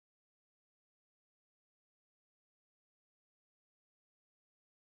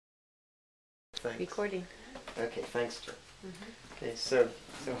Thanks. Recording. Okay, thanks, Jill. Okay, so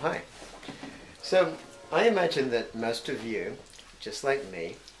hi. So I imagine that most of you, just like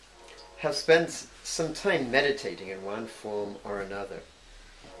me, have spent some time meditating in one form or another.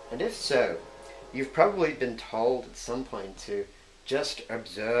 And if so, you've probably been told at some point to just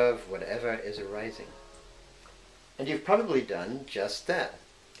observe whatever is arising. And you've probably done just that.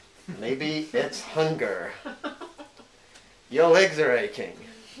 Maybe it's hunger. Your legs are aching.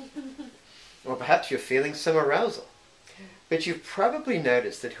 Or perhaps you're feeling some arousal. But you've probably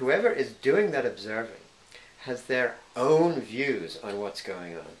noticed that whoever is doing that observing has their own views on what's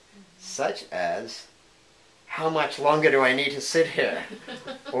going on, such as, how much longer do I need to sit here?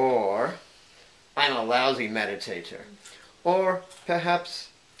 Or, I'm a lousy meditator. Or perhaps,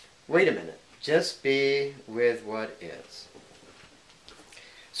 wait a minute, just be with what is.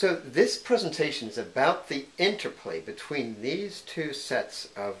 So this presentation is about the interplay between these two sets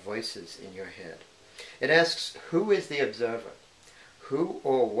of voices in your head. It asks, who is the observer? Who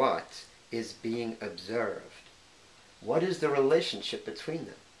or what is being observed? What is the relationship between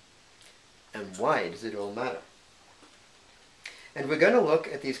them? And why does it all matter? And we're going to look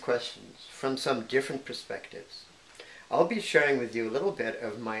at these questions from some different perspectives. I'll be sharing with you a little bit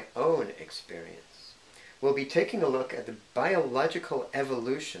of my own experience. We'll be taking a look at the biological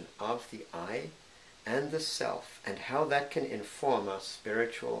evolution of the I and the self and how that can inform our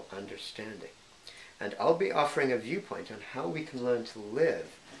spiritual understanding. And I'll be offering a viewpoint on how we can learn to live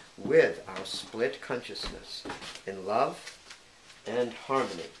with our split consciousness in love and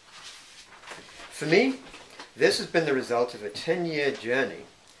harmony. For me, this has been the result of a 10-year journey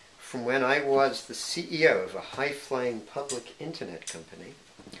from when I was the CEO of a high-flying public internet company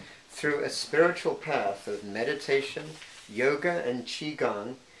through a spiritual path of meditation, yoga, and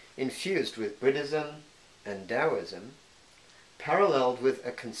qigong infused with Buddhism and Taoism, paralleled with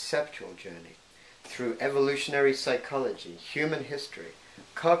a conceptual journey through evolutionary psychology, human history,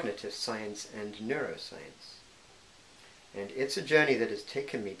 cognitive science, and neuroscience. And it's a journey that has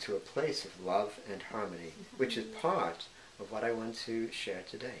taken me to a place of love and harmony, which is part of what I want to share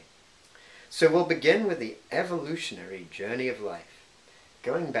today. So we'll begin with the evolutionary journey of life,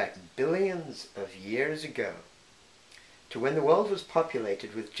 going back billions of years ago to when the world was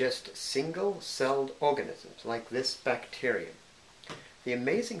populated with just single-celled organisms like this bacterium. The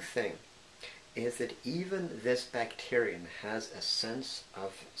amazing thing is that even this bacterium has a sense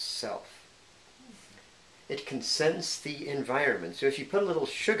of self. It can sense the environment. So if you put a little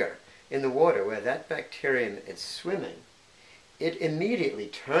sugar in the water where that bacterium is swimming, it immediately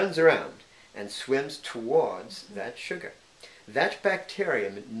turns around and swims towards that sugar. That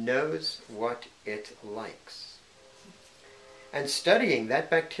bacterium knows what it likes. And studying that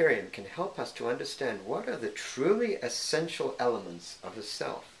bacterium can help us to understand what are the truly essential elements of a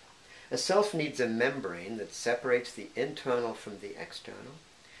self. A self needs a membrane that separates the internal from the external.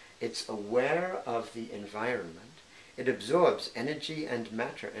 It's aware of the environment. It absorbs energy and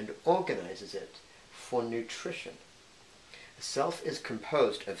matter and organizes it for nutrition. A self is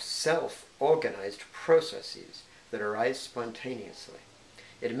composed of self-organized processes that arise spontaneously.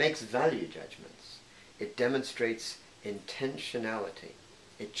 It makes value judgments. It demonstrates intentionality.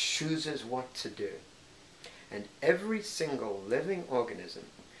 It chooses what to do. And every single living organism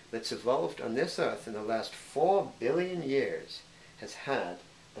that's evolved on this earth in the last 4 billion years has had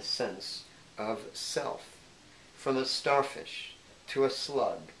a sense of self. From a starfish, to a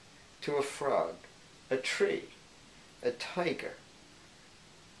slug, to a frog, a tree, a tiger,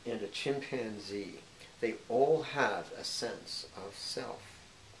 and a chimpanzee. They all have a sense of self.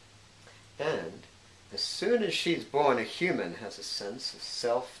 And as soon as she's born, a human has a sense of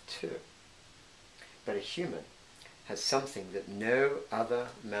self too. But a human has something that no other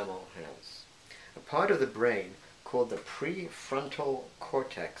mammal has. A part of the brain called the prefrontal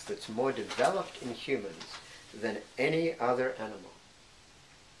cortex that's more developed in humans than any other animal.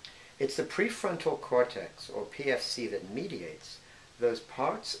 It's the prefrontal cortex, or PFC, that mediates those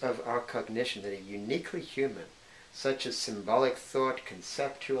parts of our cognition that are uniquely human, such as symbolic thought,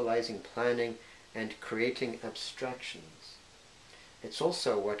 conceptualizing, planning, and creating abstractions. It's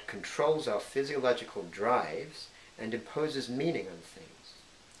also what controls our physiological drives and imposes meaning on things.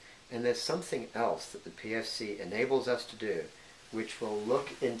 And there's something else that the PFC enables us to do, which we'll look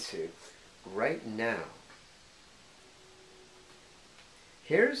into right now.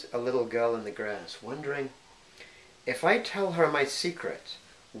 Here's a little girl in the grass wondering, if I tell her my secret,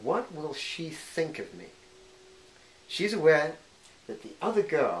 what will she think of me? She's aware that the other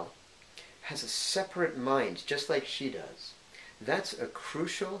girl has a separate mind, just like she does. That's a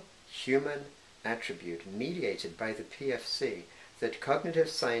crucial human attribute mediated by the PFC that cognitive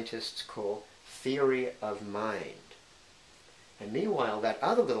scientists call theory of mind. And meanwhile, that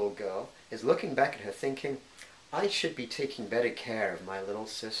other little girl is looking back at her thinking, I should be taking better care of my little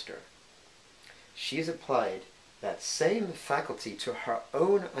sister. She's applied that same faculty to her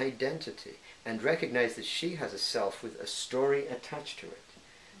own identity and recognized that she has a self with a story attached to it,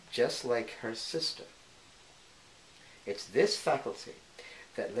 just like her sister. It's this faculty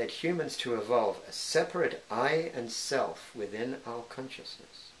that led humans to evolve a separate I and self within our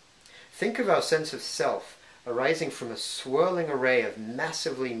consciousness. Think of our sense of self arising from a swirling array of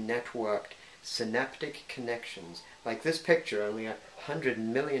massively networked synaptic connections, like this picture, only 100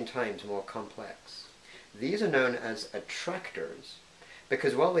 million times more complex. These are known as attractors,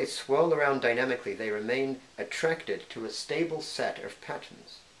 because while they swirl around dynamically, they remain attracted to a stable set of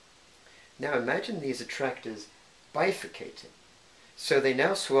patterns. Now imagine these attractors bifurcating. So they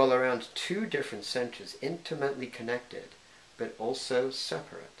now swirl around two different centers, intimately connected, but also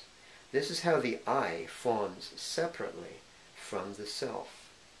separate. This is how the I forms separately from the self.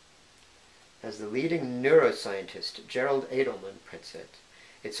 As the leading neuroscientist Gerald Edelman puts it,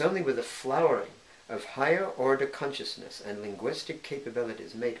 it's only with the flowering of higher order consciousness and linguistic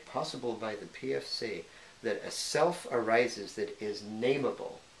capabilities made possible by the PFC that a self arises that is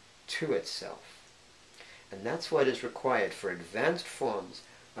nameable to itself. And that's what is required for advanced forms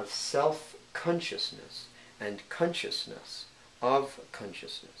of self-consciousness and consciousness of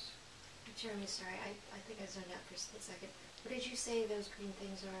consciousness. Jeremy, sorry, I think I zoned out for a split second. What did you say those green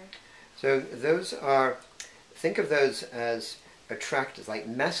things are? So those are, think of those as attractors, like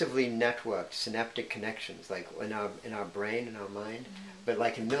massively networked synaptic connections, like in our brain, in our mind, but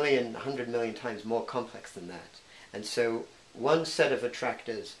like 100 million times more complex than that. And so one set of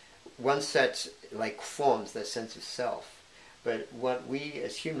attractors, one set like forms their sense of self. But what we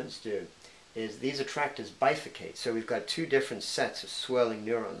as humans do is these attractors bifurcate. So we've got two different sets of swirling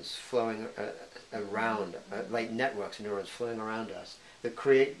neurons flowing around, like networks of neurons flowing around us,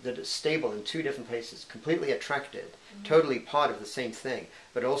 that are stable in two different places, completely attracted, totally part of the same thing,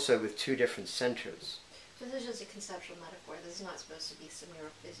 but also with two different centers. So this is just a conceptual metaphor. This is not supposed to be some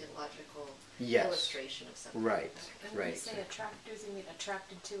neurophysiological Yes. illustration of something. Right, And when right. you say attractors, you mean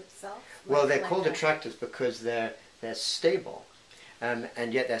attracted to itself? Well, they're called attractors because they're stable,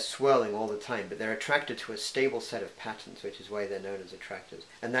 and yet they're swirling all the time. But they're attracted to a stable set of patterns, which is why they're known as attractors.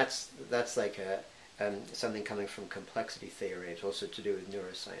 And that's like something coming from complexity theory. It's also to do with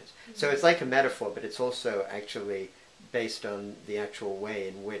neuroscience. So it's like a metaphor, but it's also actually based on the actual way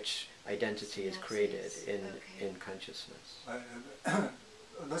in which identity is created in consciousness.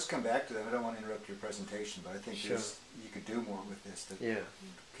 Let's come back to that. I don't want to interrupt your presentation, but I think Sure. you could do more with this to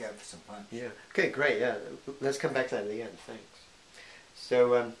cap some punch. Yeah. Okay, great. Yeah. Let's come back to that at the end. Thanks.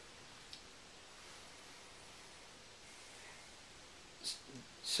 So,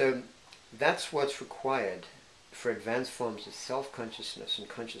 so that's what's required for advanced forms of self-consciousness and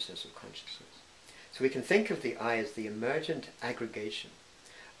consciousness of consciousness. So we can think of the I as the emergent aggregation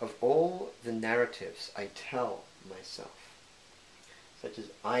of all the narratives I tell myself, such as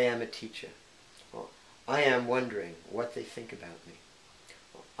I am a teacher, or I am wondering what they think about me,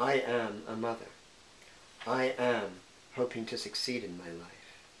 or I am a mother, I am hoping to succeed in my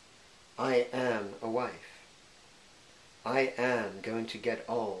life, I am a wife, I am going to get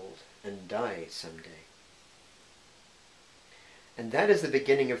old and die someday. And that is the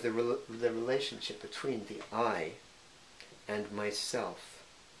beginning of the relationship between the I and myself.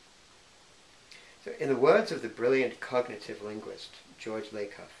 So in the words of the brilliant cognitive linguist, George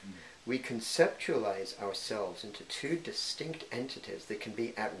Lakoff, we conceptualize ourselves into two distinct entities that can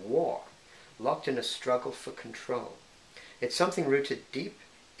be at war, locked in a struggle for control. It's something rooted deep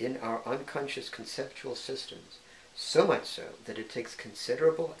in our unconscious conceptual systems, so much so that it takes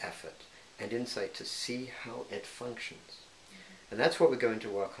considerable effort and insight to see how it functions. And that's what we're going to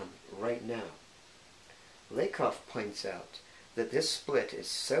work on right now. Lakoff points out that this split is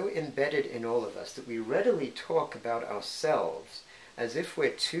so embedded in all of us that we readily talk about ourselves as if we're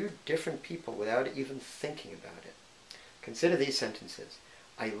two different people without even thinking about it. Consider these sentences.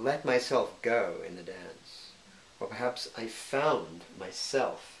 I let myself go in the dance. Or perhaps I found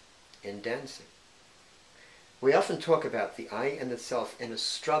myself in dancing. We often talk about the I and the self in a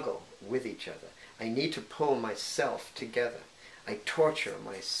struggle with each other. I need to pull myself together. I torture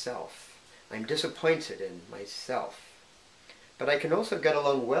myself. I'm disappointed in myself. But I can also get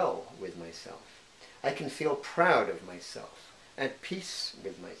along well with myself. I can feel proud of myself, at peace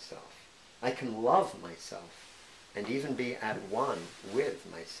with myself. I can love myself, and even be at one with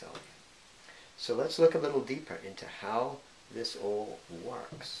myself. So let's look a little deeper into how this all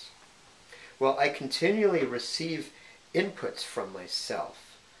works. Well, I continually receive inputs from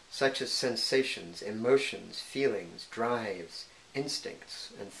myself, such as sensations, emotions, feelings, drives,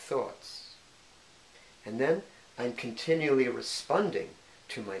 instincts, and thoughts. And then I'm continually responding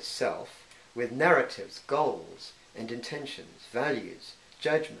to myself with narratives, goals, and intentions, values,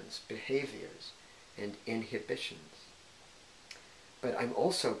 judgments, behaviors, and inhibitions. But I'm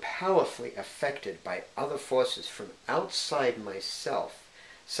also powerfully affected by other forces from outside myself,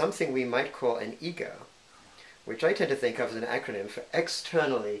 something we might call an ego, which I tend to think of as an acronym for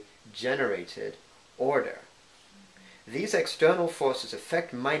externally generated order. These external forces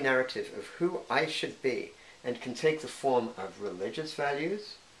affect my narrative of who I should be and can take the form of religious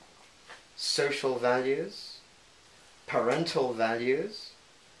values, social values, parental values,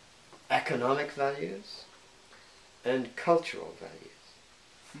 economic values, and cultural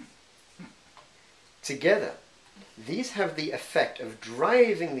values. Together, these have the effect of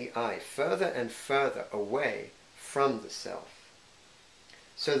driving the I further and further away from the self.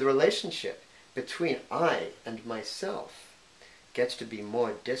 So the relationship between I and myself gets to be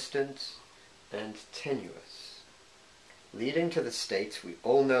more distant and tenuous, leading to the states we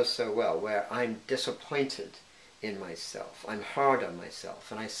all know so well, where I'm disappointed in myself, I'm hard on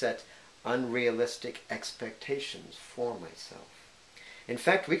myself, and I set unrealistic expectations for myself. In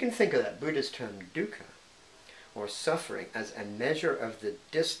fact, we can think of that Buddhist term dukkha, or suffering, as a measure of the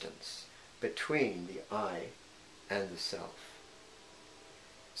distance between the I and the self.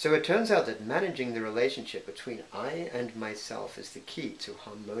 So it turns out that managing the relationship between I and myself is the key to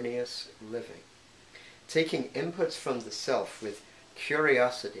harmonious living. Taking inputs from the self with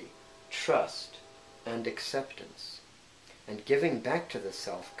curiosity, trust, and acceptance, and giving back to the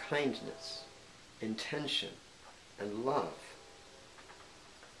self kindness, intention, and love.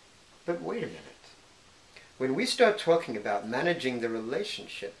 But wait a minute. When we start talking about managing the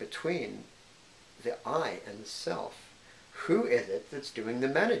relationship between the I and the self, who is it that's doing the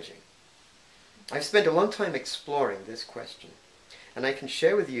managing? I've spent a long time exploring this question, and I can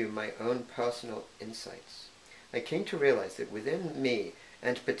share with you my own personal insights. I came to realize that within me,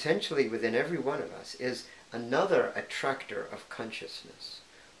 and potentially within every one of us, is another attractor of consciousness,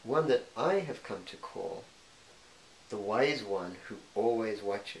 one that I have come to call the wise one who always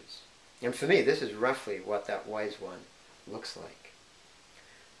watches. And for me, this is roughly what that wise one looks like.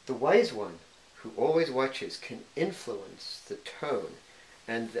 The wise one who always watches can influence the tone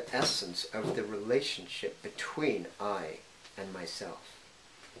and the essence of the relationship between I and myself.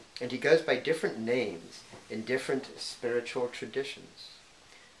 And he goes by different names in different spiritual traditions.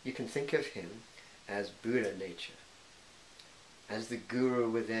 You can think of him as Buddha nature, as the guru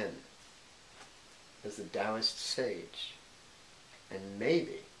within, as the Taoist sage, and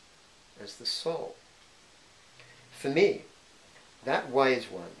maybe as the soul. For me, that wise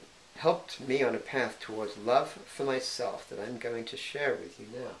one helped me on a path towards love for myself that I'm going to share with you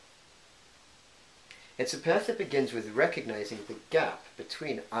now. It's a path that begins with recognizing the gap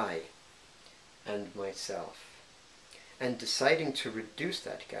between I and myself, and deciding to reduce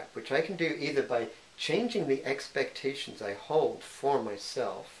that gap, which I can do either by changing the expectations I hold for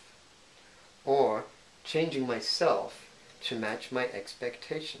myself, or changing myself to match my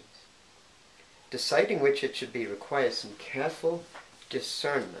expectations. Deciding which it should be requires some careful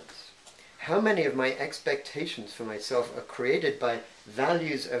discernment. How many of my expectations for myself are created by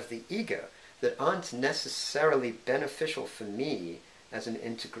values of the ego that aren't necessarily beneficial for me as an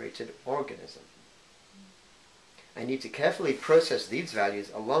integrated organism? I need to carefully process these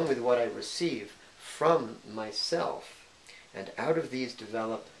values along with what I receive from myself, and out of these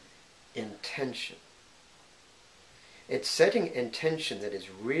develop intention. It's setting intention that is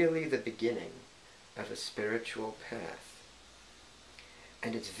really the beginning of a spiritual path.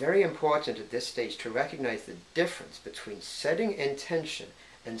 And it's very important at this stage to recognize the difference between setting intention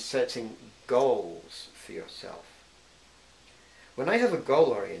and setting goals for yourself. When I have a goal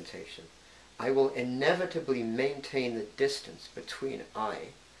orientation, I will inevitably maintain the distance between I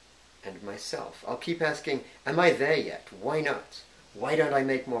and myself. I'll keep asking, am I there yet? Why not? Why don't I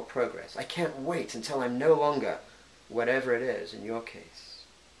make more progress? I can't wait until I'm no longer whatever it is in your case.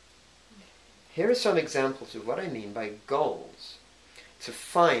 Here are some examples of what I mean by goals. To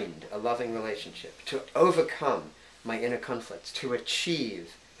find a loving relationship, to overcome my inner conflicts, to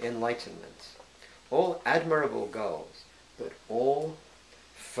achieve enlightenment. All admirable goals, but all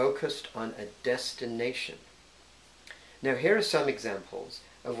focused on a destination. Now here are some examples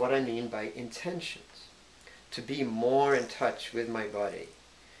of what I mean by intentions. To be more in touch with my body,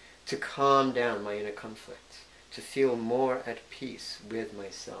 to calm down my inner conflicts, to feel more at peace with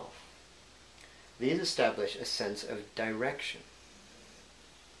myself. These establish a sense of direction.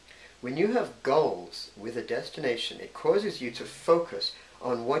 When you have goals with a destination, it causes you to focus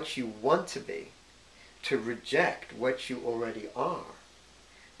on what you want to be, to reject what you already are,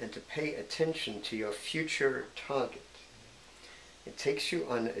 and to pay attention to your future target. It takes you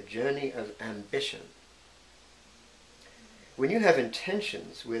on a journey of ambition. When you have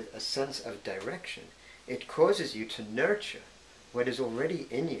intentions with a sense of direction, it causes you to nurture what is already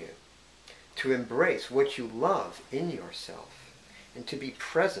in you, to embrace what you love in yourself, and to be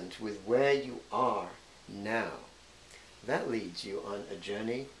present with where you are now. That leads you on a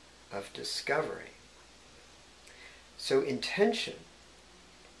journey of discovery. So intention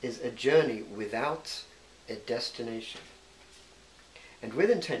is a journey without a destination. And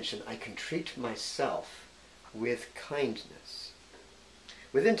with intention, I can treat myself with kindness.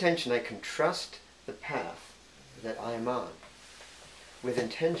 With intention, I can trust the path that I am on. With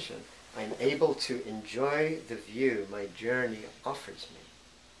intention, I'm able to enjoy the view my journey offers me,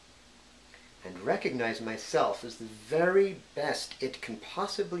 and recognize myself as the very best it can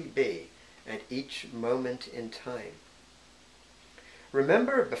possibly be at each moment in time.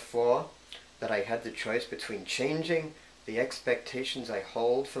 Remember before that I had the choice between changing the expectations I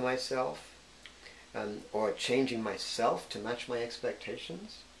hold for myself or changing myself to match my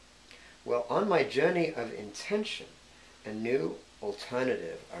expectations? Well, on my journey of intention, a new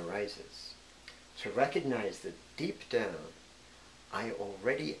alternative arises. To recognize that deep down, I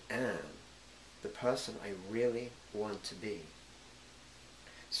already am the person I really want to be.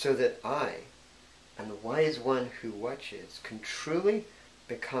 So that I, and the wise one who watches, can truly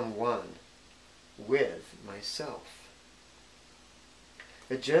become one with myself.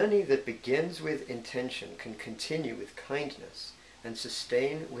 A journey that begins with intention can continue with kindness and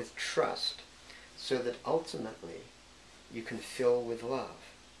sustain with trust, so that ultimately you can fill with love.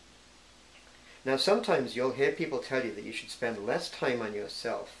 Now sometimes you'll hear people tell you that you should spend less time on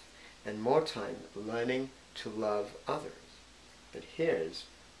yourself and more time learning to love others. But here's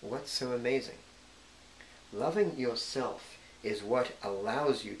what's so amazing. Loving yourself is what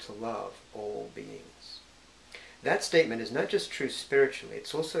allows you to love all beings. That statement is not just true spiritually,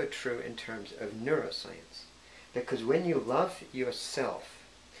 it's also true in terms of neuroscience. Because when you love yourself,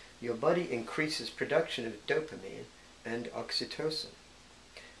 your body increases production of dopamine and oxytocin.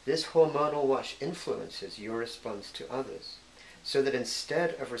 This hormonal wash influences your response to others, so that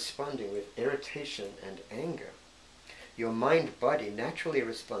instead of responding with irritation and anger, your mind-body naturally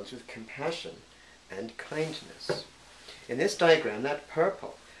responds with compassion and kindness. In this diagram, that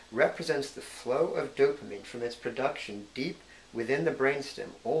purple represents the flow of dopamine from its production deep within the brainstem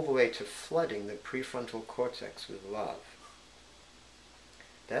all the way to flooding the prefrontal cortex with love.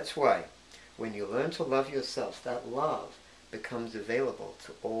 That's why, when you learn to love yourself, that love becomes available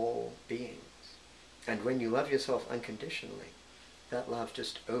to all beings. And when you love yourself unconditionally, that love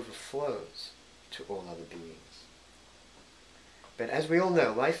just overflows to all other beings. But as we all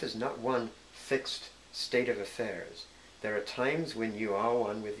know, life is not one fixed state of affairs. There are times when you are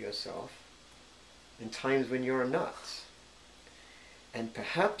one with yourself, and times when you are not. And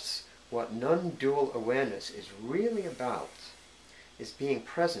perhaps what non-dual awareness is really about is being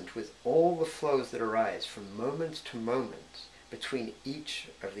present with all the flows that arise from moment to moment between each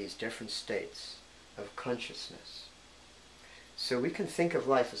of these different states of consciousness. So we can think of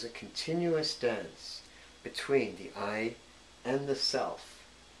life as a continuous dance between the I and the self,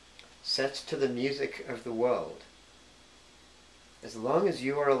 set to the music of the world. As long as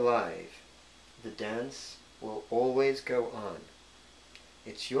you are alive, the dance will always go on.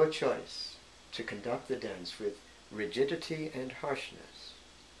 It's your choice to conduct the dance with rigidity and harshness,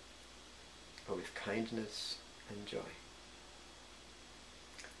 or with kindness and joy.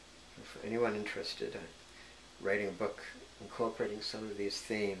 And for anyone interested, I'm writing a book incorporating some of these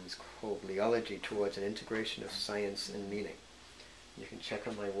themes called Leology Towards an Integration of Science and Meaning. You can check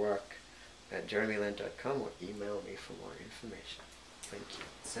on my work at jeremyland.com or email me for more information. Thank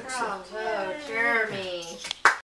you. Bravo, Jeremy.